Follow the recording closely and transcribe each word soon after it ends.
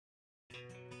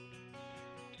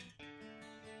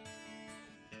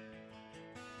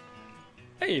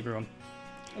Hey everyone,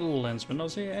 Lensman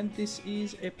Oz here, and this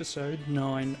is episode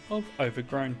 9 of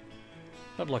Overgrown.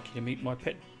 I'd like you to meet my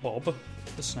pet Bob,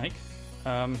 the snake.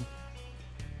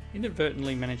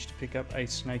 Inadvertently managed to pick up a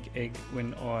snake egg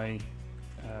when I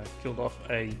killed off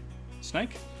a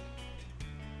snake,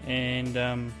 and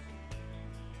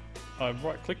I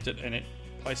right clicked it and it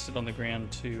placed it on the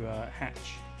ground to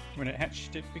hatch. When it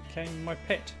hatched, it became my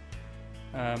pet.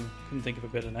 Couldn't think of a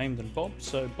better name than Bob,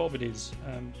 so Bob it is.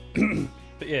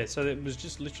 But yeah, so it was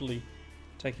just literally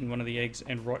taking one of the eggs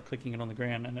and right clicking it on the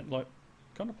ground, and it like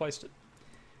kind of placed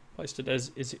it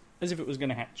as if it was going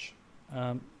to hatch.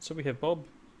 So we have Bob.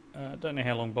 Don't know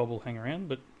how long Bob will hang around,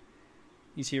 but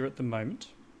he's here at the moment.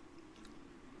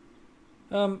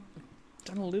 Done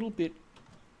a little bit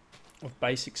of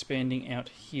base expanding out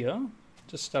here.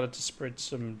 Just started to spread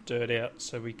some dirt out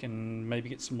so we can maybe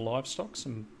get some livestock,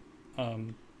 some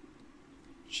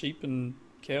sheep and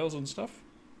cows and stuff.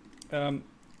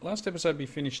 Last episode we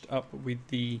finished up with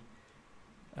the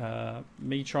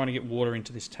me trying to get water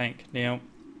into this tank. Now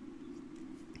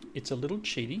it's a little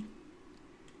cheaty,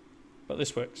 but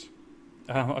this works.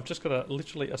 I've just got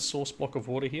literally a source block of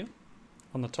water here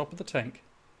on the top of the tank,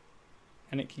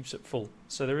 and it keeps it full.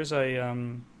 So there is a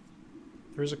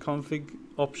config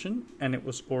option, and it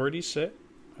was already set.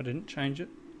 I didn't change it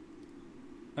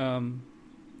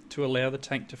to allow the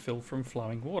tank to fill from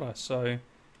flowing water. So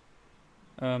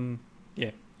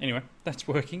yeah, anyway, that's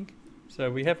working. So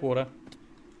we have water.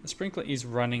 The sprinkler is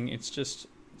running. It's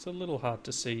a little hard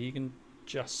to see. You can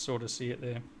just sort of see it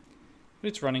there, but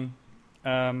it's running.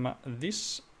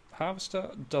 This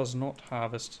harvester does not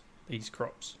harvest these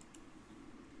crops,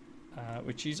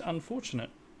 which is unfortunate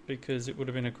because it would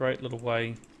have been a great little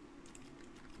way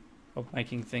of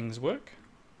making things work.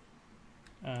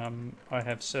 I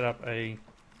have set up a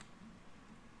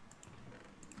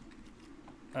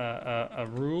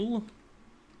rule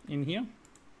in here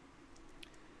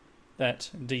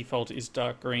that default is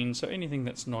dark green, so anything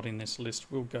that's not in this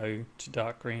list will go to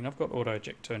dark green. I've got auto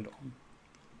eject turned on.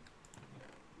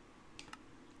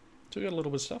 So we've got a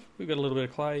little bit of stuff. We've got a little bit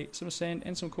of clay, some sand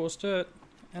and some coarse dirt,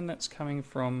 and that's coming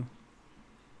from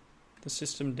the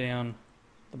system down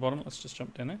the bottom. Let's just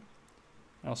jump down there.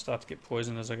 I'll start to get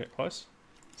poisoned as I get close.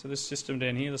 So this system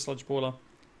down here, the sludge boiler,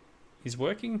 is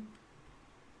working,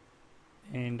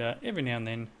 and every now and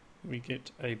then we get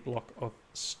a block of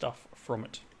stuff from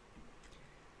it.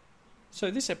 So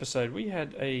this episode we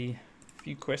had a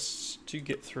few quests to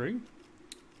get through.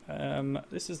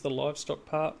 This is the livestock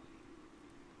part.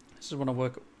 This is when I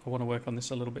want to work on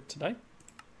this a little bit today.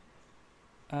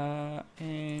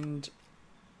 And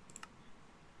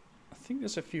I think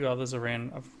there's a few others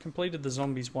around. I've completed the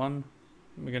zombies one.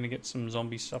 We're going to get some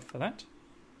zombie stuff for that.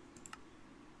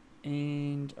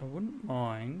 And I wouldn't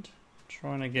mind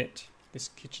trying to get this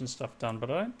kitchen stuff done,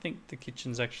 but I don't think the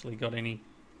kitchen's actually got any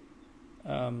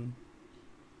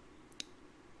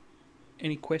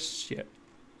quests yet.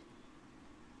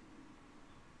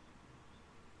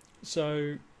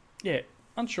 So yeah,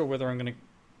 unsure whether I'm going to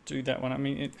do that one. I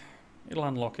mean, it'll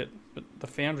unlock it, but the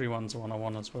foundry one's the one I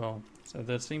want as well. So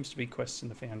there seems to be quests in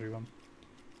the foundry one.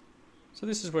 So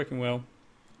this is working well.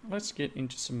 Let's get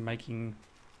into some making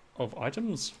of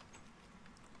items.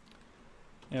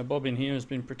 Now Bob in here has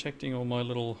been protecting all my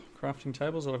little crafting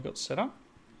tables that I've got set up.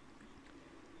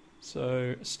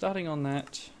 So starting on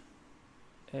that,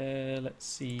 let's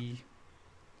see.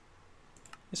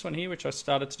 This one here, which I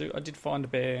started to do, I did find a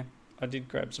bear. I did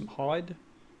grab some hide,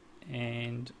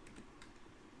 and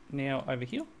now over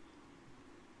here,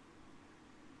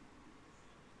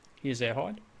 here's our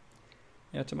hide.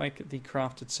 Now to make the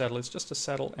crafted saddle, it's just a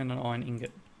saddle and an iron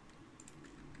ingot.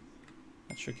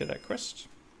 That should get that quest.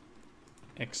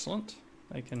 Excellent.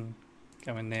 They can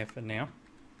go in there for now.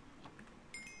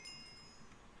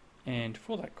 And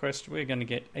for that quest, we're going to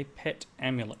get a pet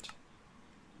amulet.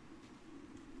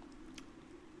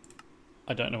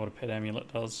 I don't know what a pet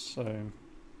amulet does, so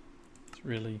it's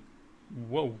really...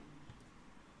 Whoa!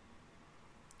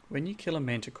 When you kill a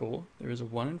manticore, there is a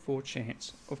 1 in 4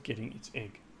 chance of getting its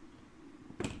egg.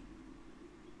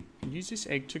 Use this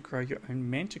egg to grow your own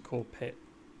manticore pet.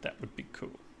 That would be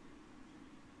cool.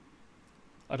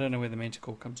 I don't know where the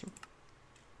manticore comes from.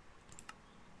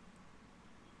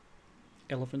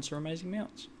 Elephants are amazing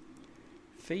mounts.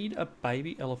 Feed a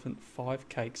baby elephant 5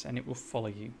 cakes and it will follow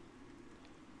you.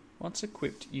 Once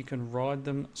equipped, you can ride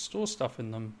them, store stuff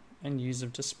in them, and use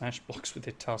them to smash blocks with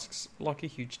their tusks like a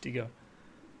huge digger.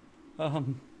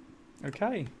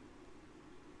 Okay.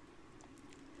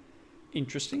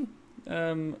 Interesting.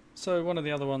 So one of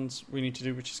the other ones we need to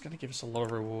do, which is going to give us a lot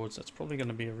of rewards, that's probably going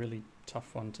to be a really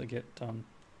tough one to get done.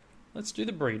 Let's do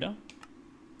the breeder.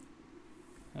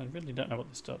 I really don't know what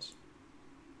this does.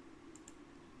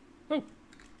 Oh!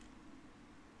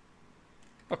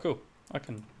 Oh, cool. I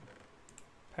can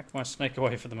pack my snake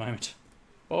away for the moment.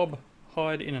 Bob,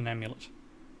 hide in an amulet.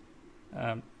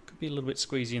 Could be a little bit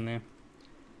squeezy in there.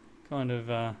 Kind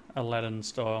of Aladdin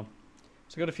style.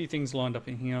 So I've got a few things lined up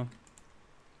in here.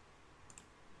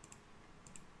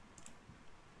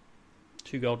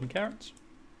 2 golden carrots,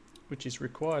 which is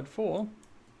required for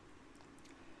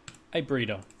a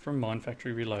breeder from Mine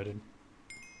Factory Reloaded.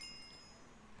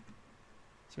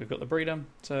 So we've got the breeder.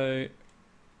 So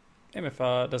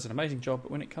MFR does an amazing job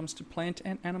when it comes to plant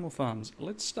and animal farms.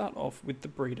 Let's start off with the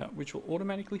breeder, which will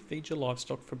automatically feed your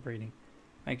livestock for breeding.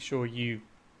 Make sure you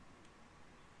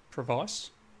provide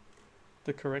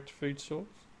the correct food source.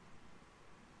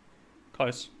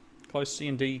 Close. C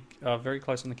and D are very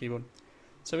close on the keyboard.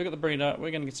 So we've got the breeder. We're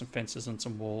going to get some fences and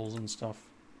some walls and stuff.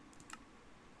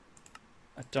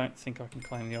 I don't think I can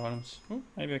claim the items. Oh,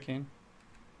 maybe I can.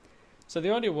 So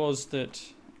the idea was that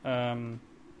I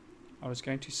was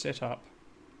going to set up,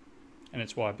 and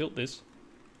it's why I built this.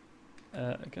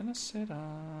 I'm going to set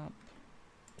up...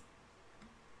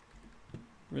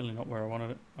 Really not where I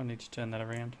wanted it. I need to turn that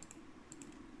around.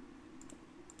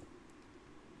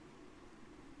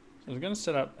 So we're going to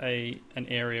set up an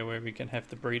area where we can have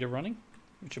the breeder running,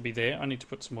 which will be there. I need to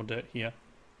put some more dirt here,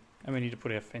 and we need to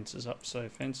put our fences up. So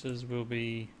fences will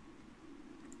be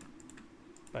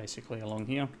basically along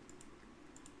here.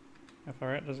 How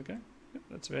far out does it go? Yep,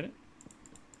 that's about it.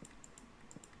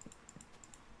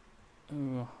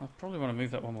 Oh, I probably want to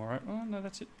move that one more right. Oh no,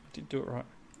 that's it. I did do it right.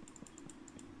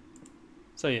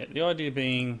 So yeah, the idea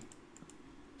being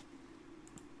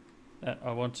that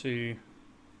I want to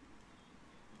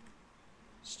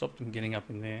stop them getting up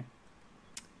in there.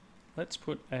 Let's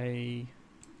put a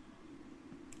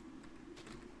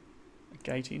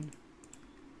gate in.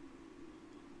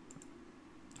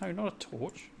 Oh, not a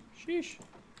torch. Sheesh.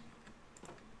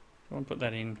 I want to put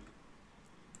that in,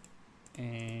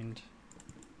 and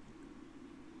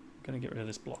I'm going to get rid of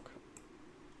this block.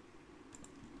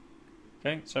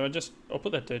 Okay, so I'll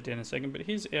put that dirt down in a second, but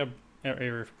here's our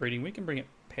area for breeding. We can bring it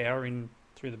power in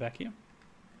through the back here.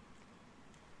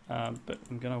 But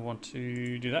I'm going to want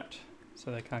to do that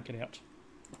so they can't get out.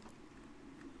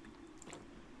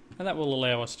 And that will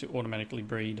allow us to automatically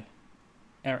breed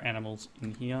our animals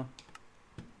in here.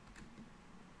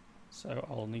 So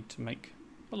I'll need to make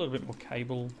a little bit more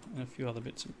cable and a few other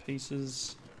bits and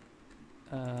pieces.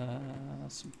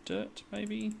 Some dirt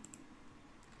maybe.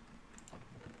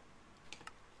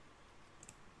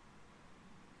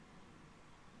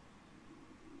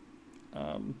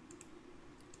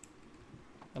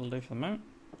 That'll do for the moment.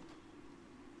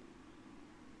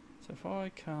 So if I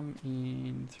come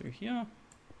in through here,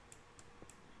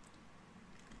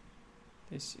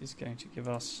 this is going to give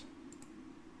us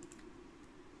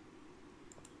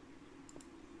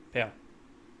power.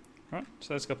 Right,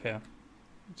 so that's got power.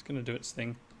 It's going to do its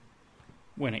thing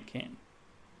when it can.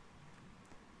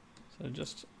 So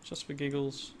just for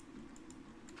giggles,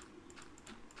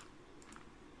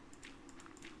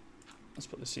 let's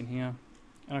put this in here.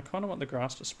 And I kind of want the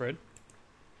grass to spread.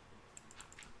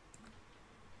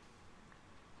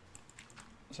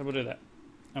 So we'll do that.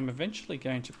 I'm eventually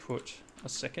going to put a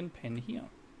second pen here.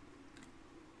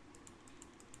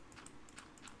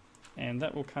 And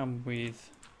that will come with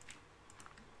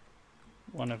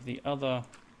one of the other...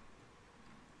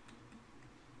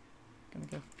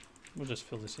 We'll just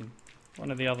fill this in.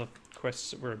 One of the other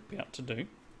quests that we're about to do.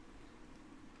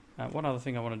 One other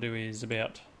thing I want to do is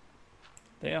about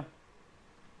there.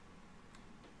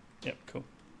 Yep, cool.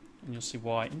 And you'll see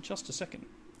why in just a second.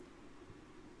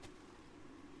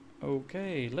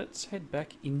 Okay, let's head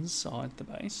back inside the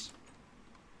base.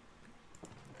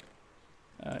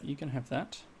 You can have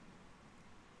that.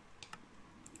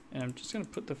 And I'm just going to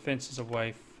put the fences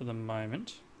away for the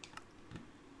moment.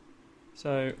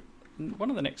 So,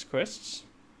 one of the next quests,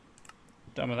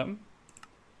 done with that one,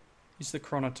 is the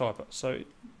chronotyper. So,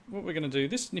 what we're going to do,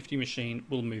 this nifty machine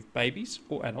will move babies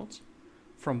or adults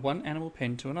from one animal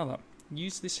pen to another.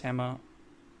 Use this hammer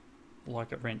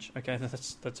like a wrench. Okay,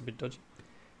 that's a bit dodgy.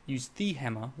 Use the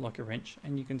hammer like a wrench,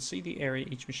 and you can see the area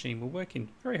each machine will work in.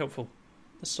 Very helpful.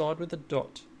 The side with the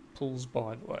dot pulls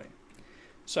by the way.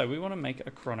 So we want to make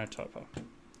a chronotyper,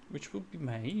 which will be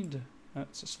made.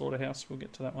 It's a slaughterhouse. We'll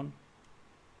get to that one.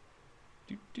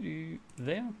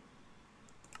 There.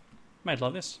 Made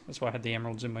like this. That's why I had the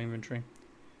emeralds in my inventory.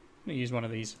 I'm going to use one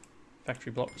of these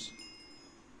factory blocks.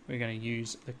 We're going to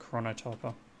use the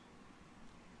chronotyper.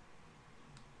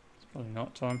 It's probably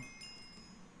night time.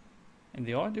 And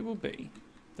the idea will be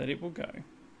that it will go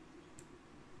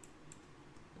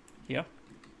here.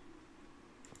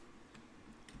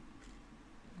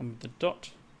 on the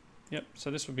dot. Yep,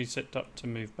 so this would be set up to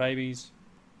move babies.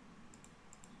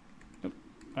 Nope,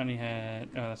 only had,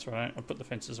 oh that's right, I put the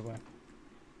fences away.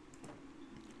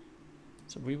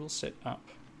 So we will set up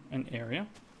an area.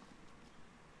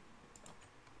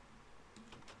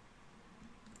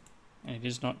 And it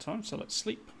is night time, so let's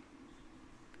sleep.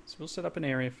 So we'll set up an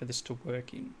area for this to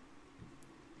work in.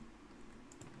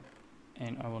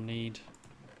 And I will need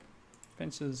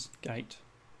fences, gate,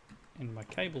 and my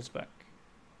cables back.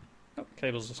 Oh,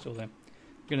 cables are still there.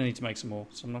 I'm going to need to make some more,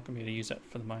 so I'm not going to be able to use that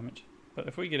for the moment. But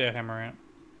if we get our hammer out,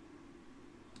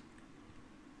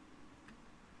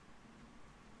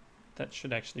 that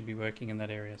should actually be working in that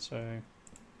area. So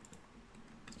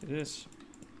let's do this.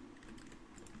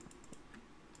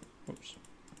 Whoops.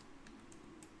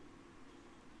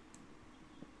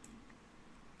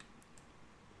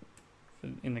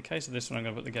 In the case of this one, I'm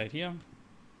going to put the gate here.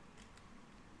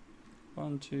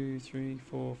 1, 2, 3,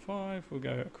 4, 5. We'll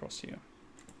go across here.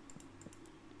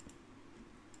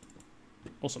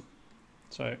 Awesome.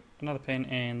 So another pen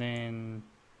and then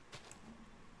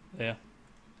there.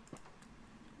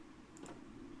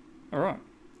 Alright.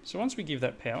 So once we give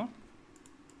that power,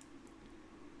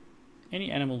 any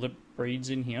animal that breeds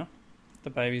in here, the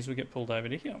babies will get pulled over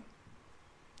to here.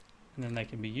 And then they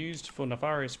can be used for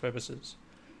nefarious purposes.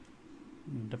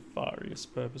 Nefarious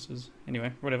purposes.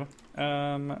 Anyway, whatever.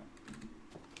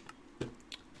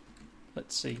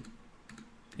 Let's see.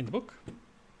 In the book.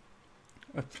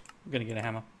 I'm going to get a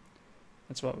hammer.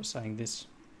 That's why I was saying this.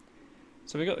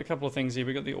 So we got a couple of things here.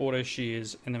 We got the auto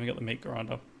shears and then we got the meat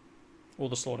grinder. Or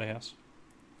the slaughterhouse.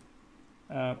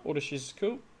 Auto shears is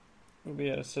cool. We'll be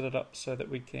able to set it up so that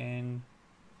we can,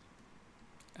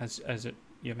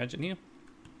 you imagine here,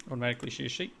 automatically shear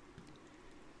sheep.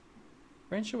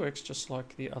 Rancher works just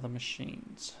like the other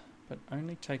machines, but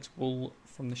only takes wool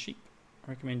from the sheep.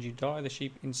 I recommend you dye the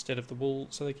sheep instead of the wool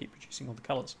so they keep producing all the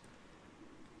colours.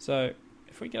 So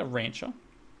if we get a rancher,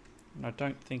 and I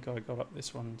don't think I got up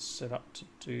this one set up to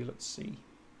do, let's see.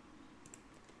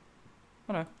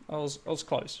 Oh no, I was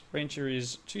close. Rancher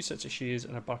is 2 sets of shears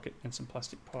and a bucket and some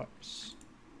plastic pipes.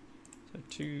 So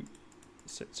 2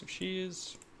 sets of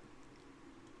shears.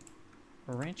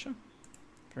 A rancher.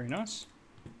 Very nice.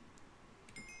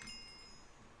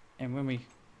 And when we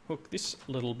hook this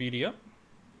little beauty up,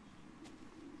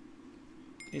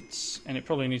 and it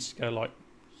probably needs to go like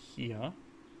here.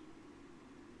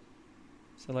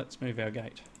 So let's move our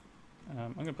gate.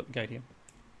 I'm going to put the gate here.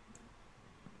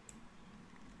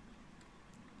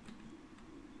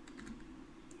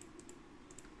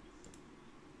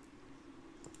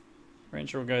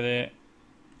 Rancher will go there,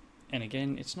 and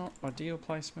again, it's not ideal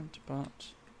placement, but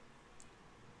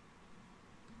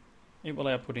it will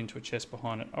output into a chest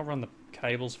behind it. I'll run the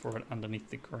cables for it underneath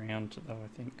the ground, though,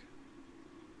 I think.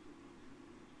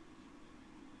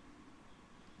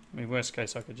 I mean, worst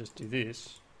case, I could just do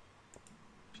this,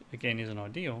 which again isn't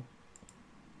ideal.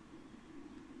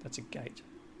 That's a gate.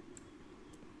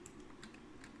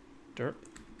 Derp.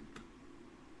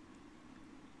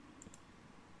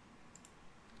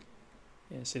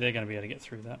 Yeah, see, they're going to be able to get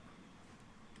through that.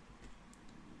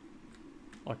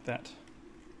 Like that.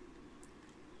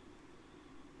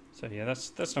 So yeah,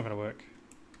 that's not going to work.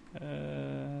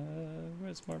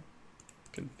 Where's my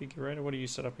configurator? What do you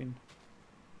set up in?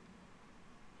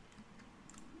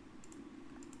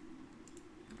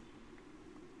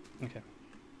 Okay.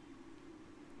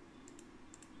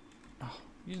 Oh,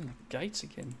 using the gates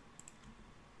again.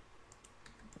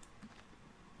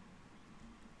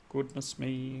 Goodness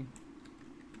me.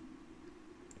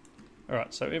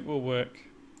 Alright, so it will work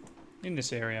in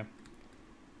this area.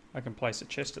 I can place a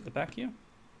chest at the back here.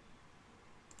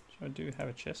 So I do have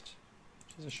a chest,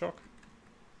 which is a shock.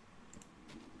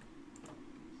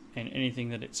 And anything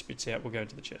that it spits out will go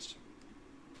to the chest.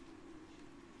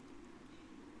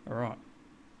 Alright.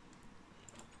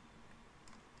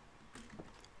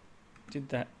 Did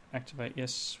that activate?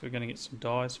 Yes, we're going to get some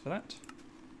dyes for that.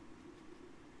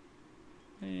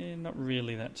 Not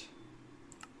really that.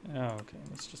 Oh, okay,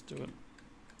 let's just do it.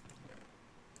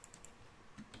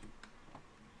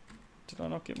 Did I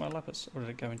not get my lapis, or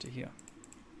did it go into here?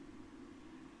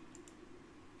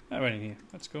 Oh, it went in here.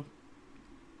 That's cool.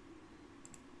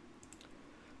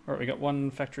 Alright, we got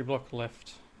 1 factory block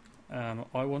left.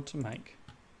 I want to make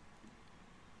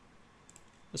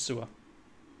the sewer.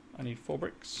 I need 4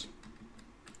 bricks.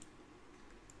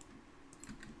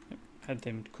 Yep, had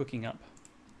them cooking up.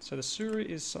 So the sewer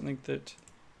is something that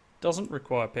doesn't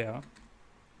require power,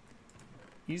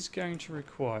 is going to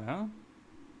require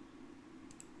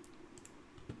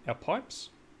our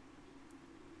pipes,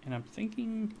 and I'm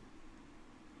thinking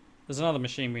there's another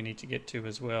machine we need to get to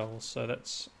as well, so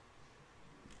that's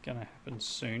going to happen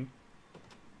soon.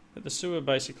 But the sewer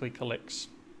basically collects,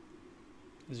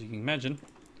 as you can imagine,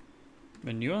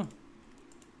 manure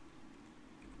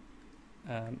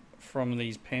from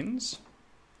these pens.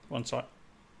 Once I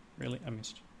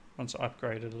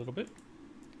upgraded a little bit.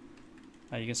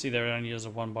 You can see there it only does a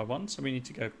 1 by 1, so we need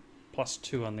to go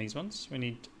 +2 on these ones. We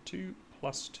need 2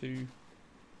 +2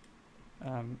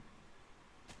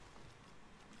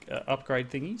 upgrade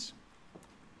thingies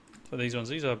for these ones.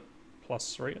 These are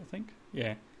 +3, I think.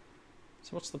 Yeah.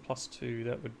 So what's the +2?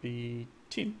 That would be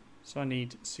tin. So I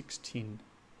need 6 tin.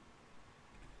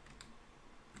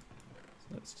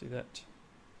 So let's do that.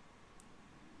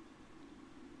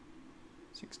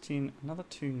 6 tin, another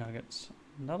 2 nuggets,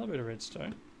 another bit of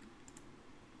redstone.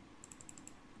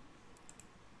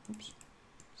 Oops.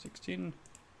 6 tin.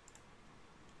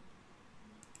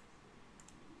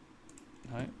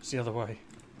 No, it's the other way.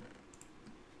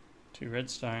 2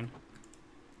 redstone.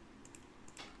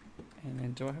 And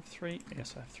then do I have 3?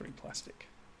 Yes, I have 3 plastic.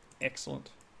 Excellent.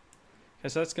 Okay,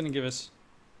 so that's going to give us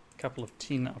a couple of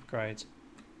tin upgrades,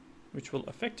 which will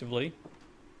effectively...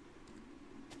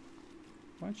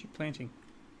 Why aren't you planting?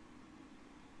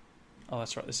 Oh,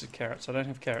 that's right, this is carrots. I don't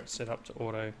have carrots set up to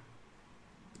auto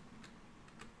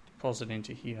deposit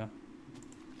into here.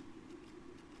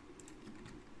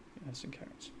 There's some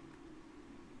carrots.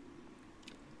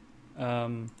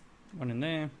 One in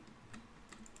there.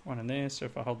 One in there, so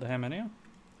if I hold the hammer now.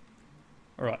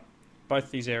 Alright,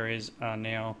 both these areas are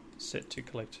now set to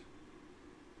collect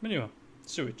manure,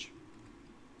 sewage.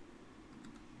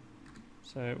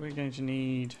 So we're going to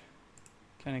need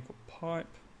mechanical pipe.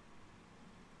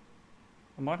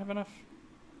 I might have enough.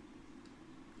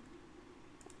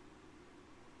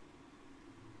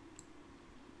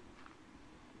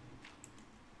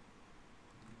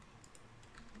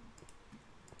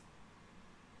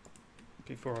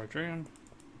 Before I drown.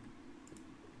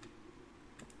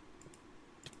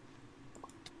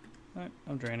 No,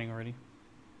 I'm drowning already.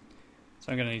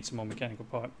 So I'm going to need some more mechanical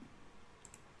pipe.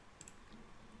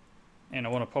 And I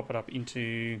want to pop it up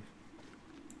into,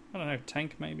 I don't know,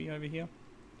 tank maybe over here.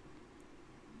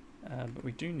 But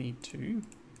we do need to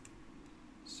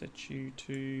set you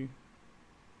to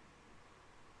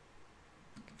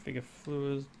configure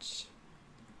fluids.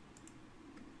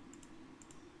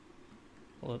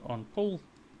 Pull it on pull.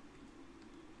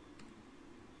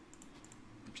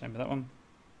 Same with that one.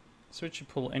 So it should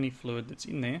pull any fluid that's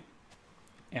in there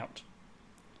out.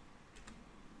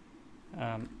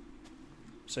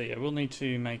 So yeah, we'll need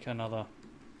to make another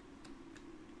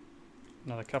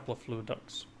couple of fluid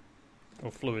ducts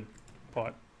or fluid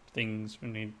pipe things. We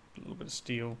need a little bit of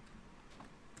steel.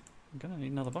 I'm gonna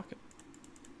need another bucket.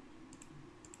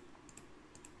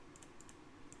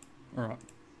 Alright.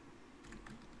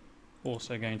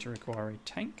 Also going to require a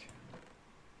tank.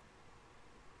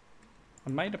 I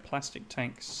made a plastic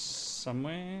tank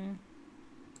somewhere.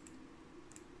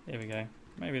 There we go.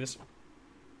 Maybe this.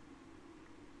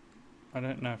 I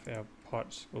don't know if our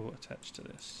pipes will attach to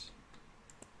this.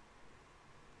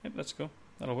 Yep, that's cool.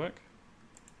 That'll work.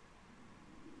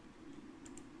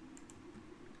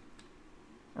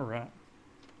 Alright.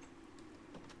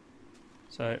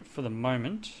 So for the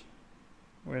moment,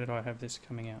 where did I have this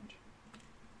coming out?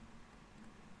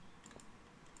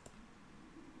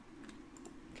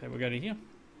 Okay, we'll go to here.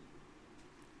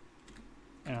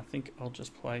 And I think I'll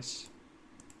just place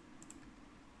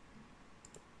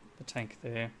the tank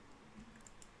there.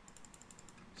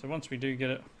 So once we do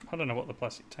get it, I don't know what the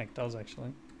plastic tank does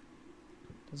actually.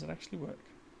 Does it actually work?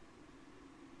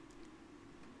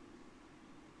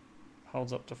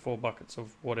 Holds up to 4 buckets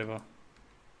of whatever.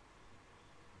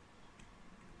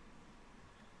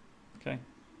 Okay.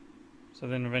 So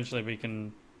then eventually we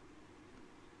can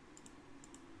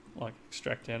like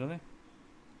extract out of there.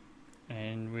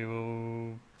 And we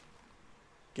will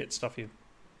get stuff here.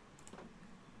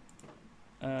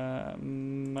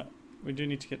 We do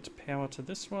need to get to power to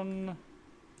this one.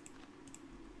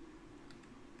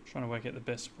 Trying to work out the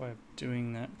best way of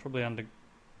doing that. Probably under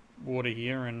water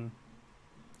here, and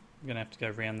I'm going to have to go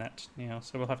around that now.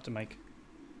 So we'll have to make...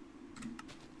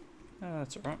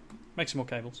 that's alright. Make some more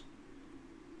cables.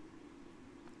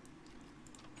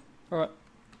 Alright.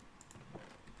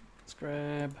 Let's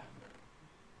grab...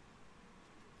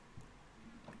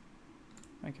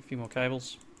 Make a few more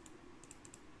cables.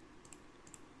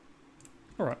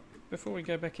 Alright, before we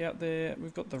go back out there,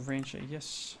 we've got the rancher,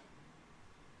 yes.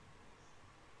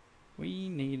 We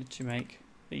needed to make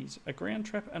these, a ground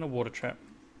trap and a water trap.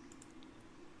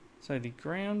 So the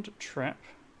ground trap,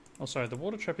 oh sorry, the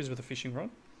water trap is with a fishing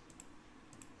rod.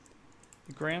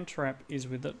 The ground trap is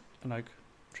with an oak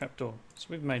trapdoor. So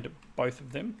we've made both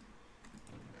of them.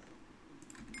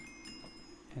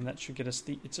 And that should get us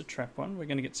the It's a Trap one. We're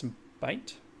going to get some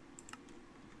bait,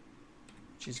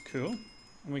 which is cool.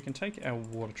 And we can take our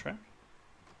water trap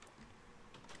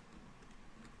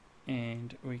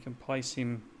and we can place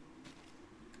him.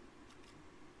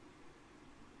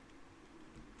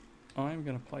 I'm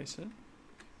going to place it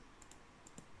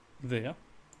there,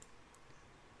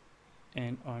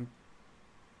 and I'm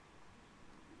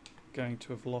going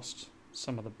to have lost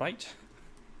some of the bait.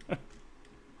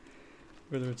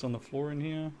 Whether it's on the floor in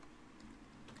here.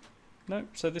 Nope,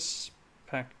 so this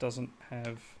pack doesn't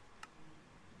have...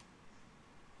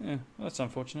 Yeah, well, that's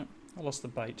unfortunate. I lost the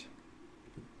bait.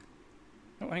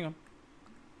 Oh, hang on.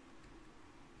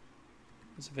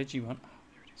 There's a veggie one. Oh,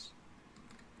 there it is.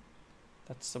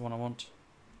 That's the one I want.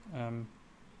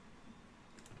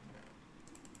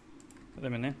 Put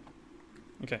them in there.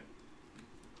 Okay.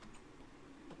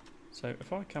 So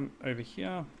if I come over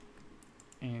here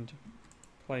and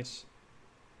place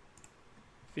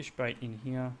fish bait in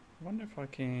here, I wonder if I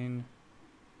can...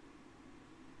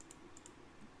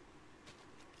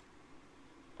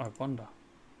 I wonder.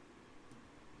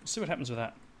 Let's see what happens with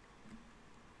that.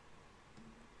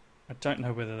 I don't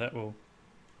know whether that will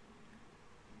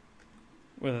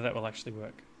actually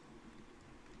work.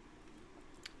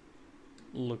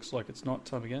 Looks like it's not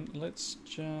time again. Let's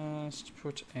just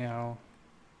put our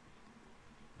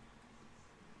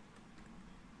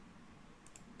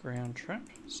ground trap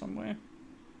somewhere.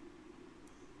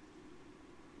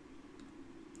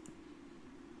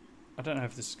 I don't know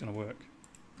if this is going to work.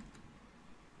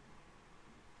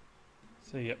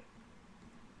 So, yep.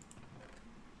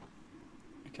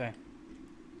 Okay.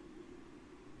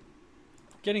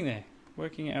 Getting there.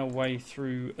 Working our way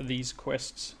through these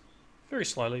quests. Very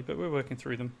slowly, but we're working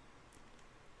through them.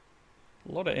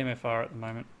 A lot of MFR at the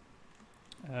moment.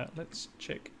 Let's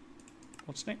check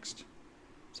what's next.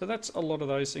 So that's a lot of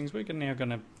those things. We're now going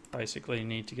to basically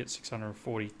need to get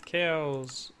 640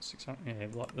 cows. 600,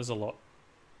 yeah, there's a lot.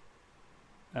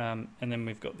 And then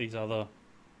we've got these other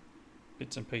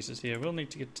bits and pieces here. We'll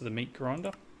need to get to the meat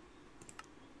grinder.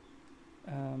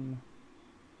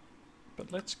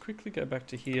 But let's quickly go back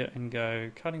to here and go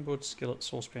cutting board, skillet,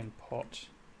 saucepan, pot.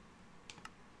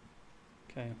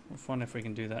 Okay, we'll find out if we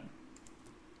can do that.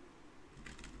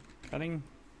 Cutting.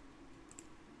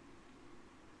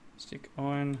 Stick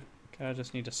iron. Okay, I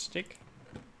just need a stick.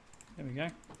 There we go.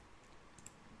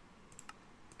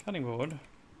 Cutting board.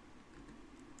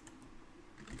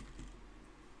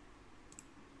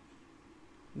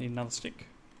 Need another stick.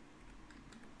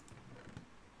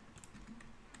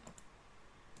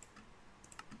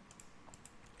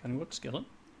 Cutting board, skillet.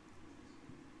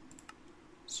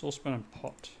 Saucepan and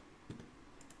pot.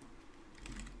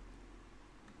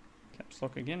 Caps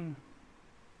lock again.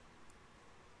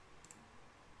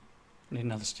 Need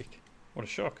another stick. What a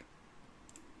shock.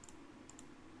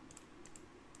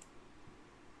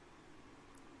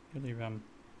 Really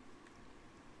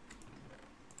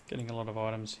getting a lot of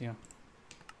items here.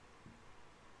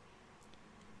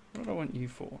 What do I want you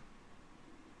for?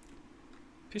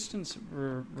 Pistons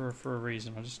were for a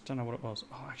reason. I just don't know what it was.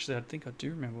 Oh, actually, I think I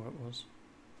do remember what it was.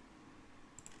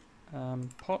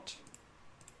 Pot.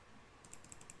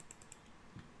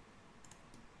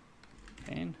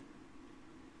 Pan.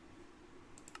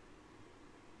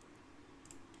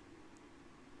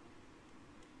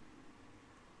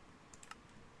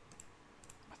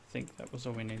 I think that was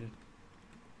all we needed.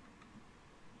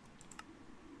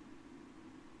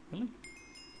 Really?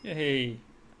 Yay!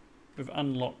 We've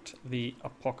unlocked the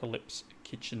Apocalypse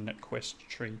Kitchen quest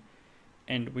tree,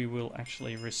 and we will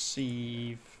actually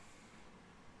receive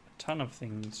a ton of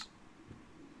things.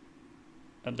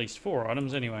 At least 4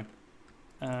 items anyway.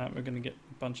 We're going to get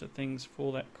a bunch of things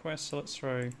for that quest, so let's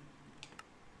throw a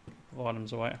couple of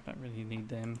items away. I don't really need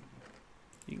them.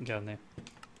 You can go in there.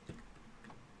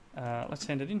 Let's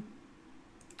hand it in.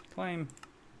 Claim.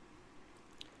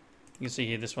 You can see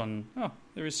here this one. Oh,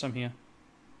 there is some here.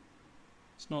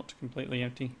 It's not completely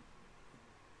empty.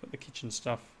 Got the kitchen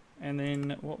stuff. And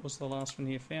then what was the last one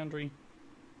here? Foundry.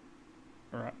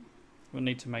 Alright. We'll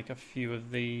need to make a few of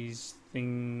these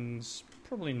things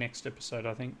probably next episode,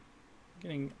 I think.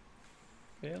 Getting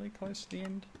fairly close to the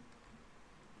end.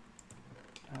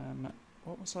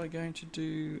 What was I going to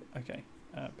do? Okay.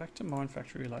 Back to Mine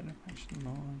Factory later. Actually,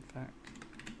 Mine Fact.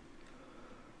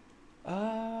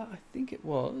 I think it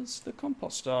was the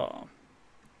composter.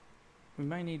 We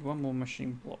may need one more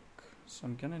machine block, so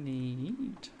I'm gonna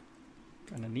need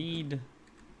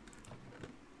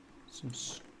some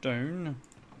stone.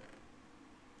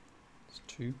 There's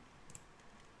 2.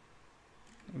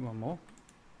 Need one more.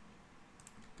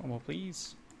 One more,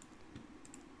 please.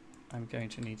 I'm going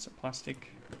to need some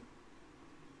plastic.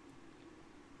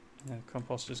 And the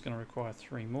compost is going to require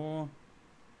 3 more.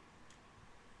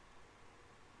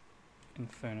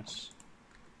 And furnace.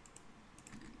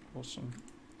 Awesome.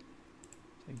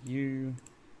 So you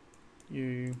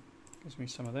gives me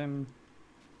some of them.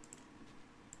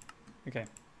 Okay,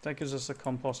 that gives us a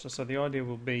composter. So the idea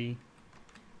will be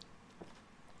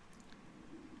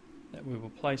that we will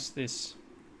place this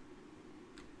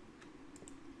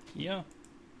here.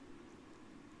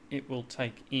 It will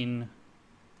take in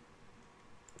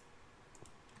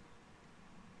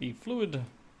the fluid,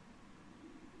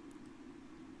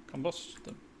 compost,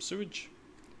 the sewage,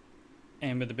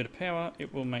 and with a bit of power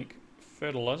it will make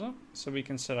fertilizer. So we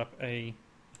can set up a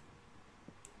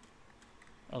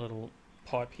little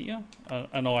pipe here,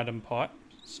 an item pipe,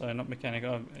 so not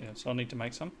mechanical, yeah, so I'll need to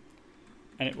make some,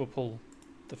 and it will pull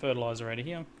the fertilizer out of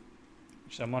here,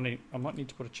 which I might need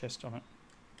to put a chest on it.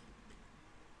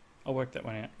 I'll work that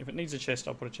one out. If it needs a chest,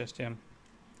 I'll put a chest down,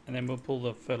 and then we'll pull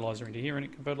the fertilizer into here and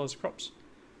it can fertilize the crops,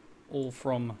 all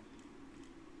from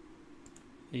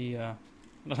the I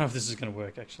don't know if this is going to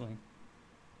work actually.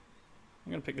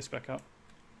 I'm going to pick this back up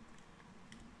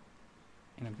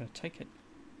and I'm going to take it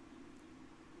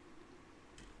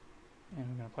and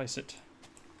I'm going to place it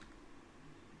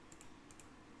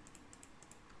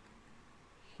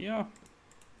here.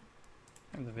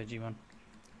 And the veggie one.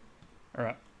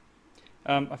 Alright.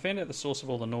 I found out the source of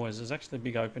all the noise. There's actually a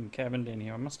big open cavern down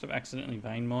here. I must have accidentally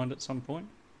vein mined at some point.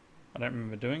 I don't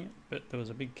remember doing it, but there was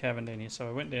a big cavern down here, so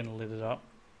I went down and lit it up.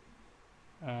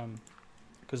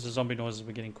 Because the zombie noises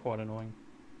were getting quite annoying.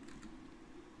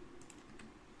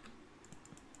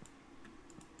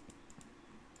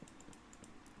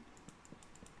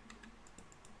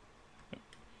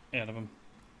 Out of them.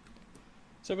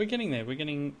 So we're getting there. We're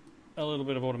getting a little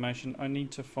bit of automation. I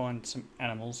need to find some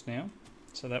animals now.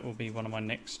 So that will be one of my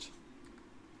next...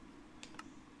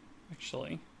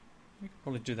 Actually, we can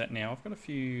probably do that now. I've got a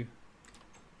few...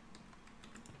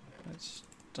 Let's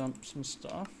dump some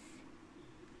stuff.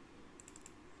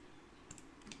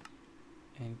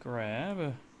 And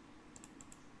grab...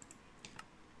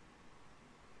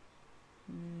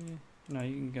 No,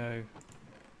 you can go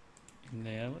in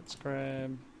there. Let's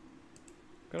grab...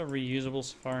 Got a reusable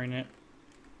safari net.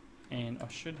 And I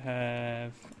should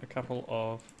have a couple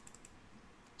of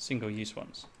single-use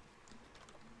ones.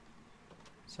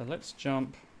 So let's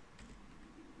jump.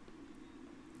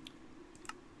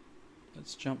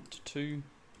 Let's jump to 2.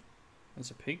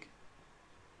 There's a pig.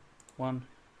 1.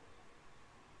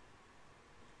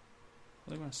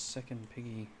 I want a second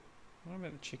piggy. What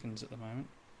about the chickens at the moment?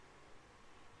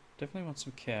 Definitely want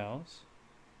some cows.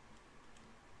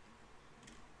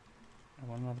 I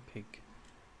want another pig.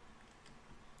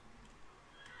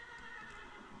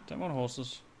 Don't want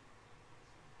horses.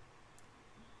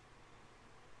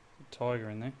 A tiger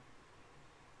in there.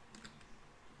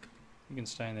 You can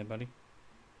stay in there, buddy.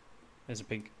 There's a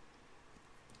pig.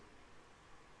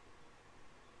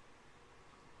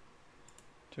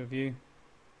 2 of you.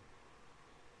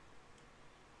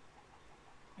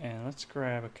 And let's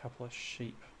grab a couple of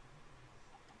sheep.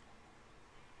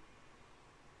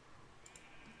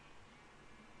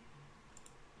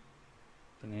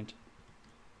 Brilliant.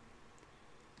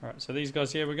 Alright, so these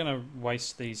guys, yeah, we're going to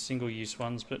waste these single-use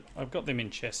ones, but I've got them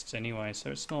in chests anyway, so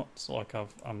it's not like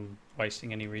I'm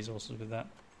wasting any resources with that.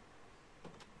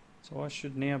 So I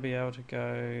should now be able to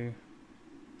go...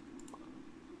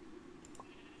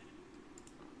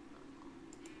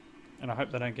 And I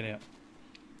hope they don't get out.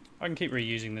 I can keep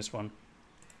reusing this one.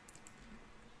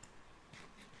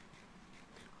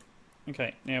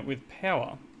 Okay, now with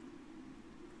power...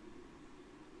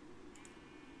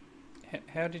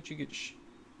 How did you get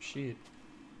sheared?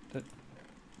 That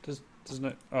does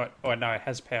no... Oh no, it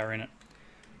has power in it.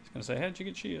 I was going to say, how did you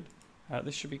get sheared?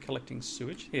 This should be collecting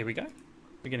sewage. Here we go.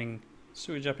 We're getting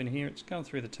sewage up in here. It's going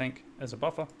through the tank as a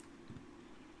buffer.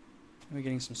 And we're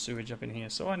getting some sewage up in here.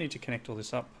 So I need to connect all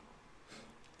this up.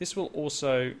 This will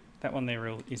also... That one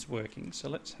there is working. So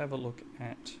let's have a look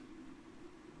at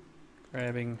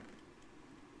grabbing...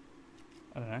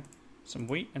 I don't know. Some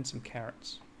wheat and some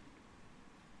carrots.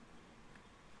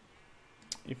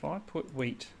 If I put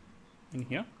wheat in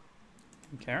here,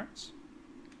 and carrots,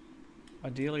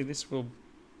 ideally this will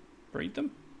breed them.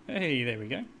 Hey, there we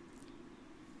go.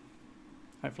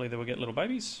 Hopefully they will get little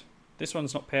babies. This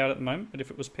one's not powered at the moment, but if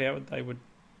it was powered, they would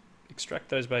extract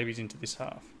those babies into this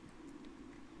half.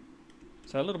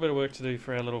 So a little bit of work to do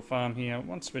for our little farm here.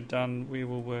 Once we're done, we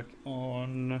will work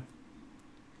on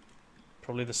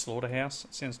probably the slaughterhouse.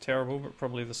 It sounds terrible, but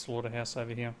probably the slaughterhouse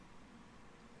over here.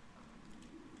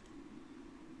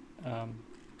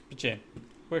 But yeah,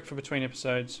 work for between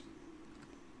episodes.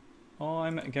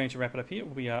 I'm going to wrap it up here.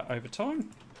 We are over time.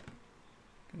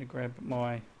 Going to grab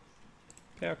my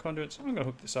power conduits. I'm going to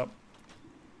hook this up.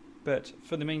 But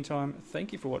for the meantime,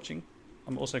 thank you for watching.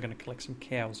 I'm also going to collect some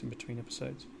cows in between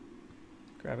episodes.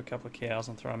 Grab a couple of cows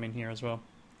and throw them in here as well.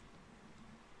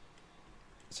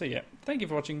 So yeah, thank you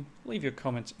for watching. Leave your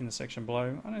comments in the section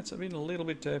below. I know it's been a little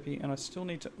bit derpy and I still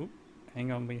need to... Oop,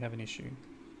 hang on, we have an issue.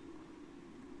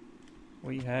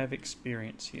 We have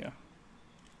experience here.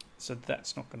 So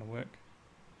that's not going to work.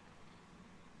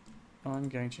 I'm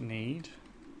going to need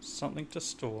something to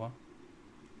store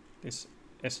this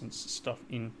essence stuff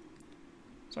in.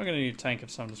 So I'm going to need a tank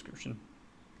of some description.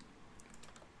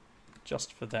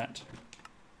 Just for that.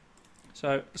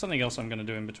 So something else I'm going to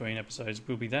do in between episodes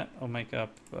will be that. I'll make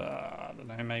up, I don't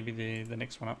know, maybe the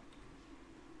next one up.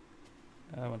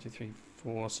 1, 2, 3,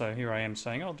 4. So here I am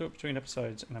saying I'll do it between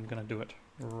episodes and I'm going to do it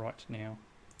right now.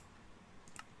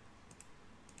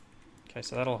 Okay,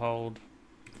 so that'll hold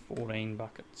 14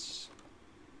 buckets.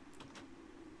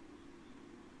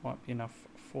 Might be enough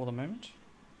for the moment.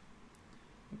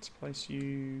 Let's place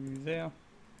you there.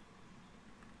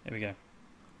 There we go.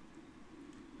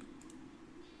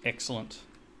 Excellent.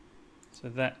 So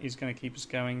that is going to keep us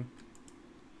going.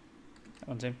 That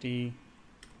one's empty.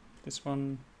 This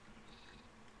one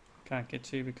can't get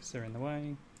to because they're in the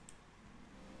way.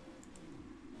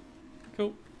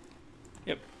 Cool.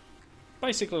 Yep.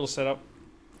 Basic little setup.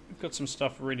 We've got some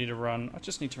stuff ready to run. I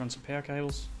just need to run some power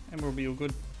cables and we'll be all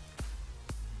good.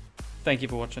 Thank you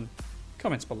for watching.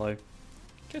 Comments below.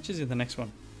 Catch you in the next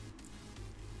one.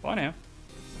 Bye now.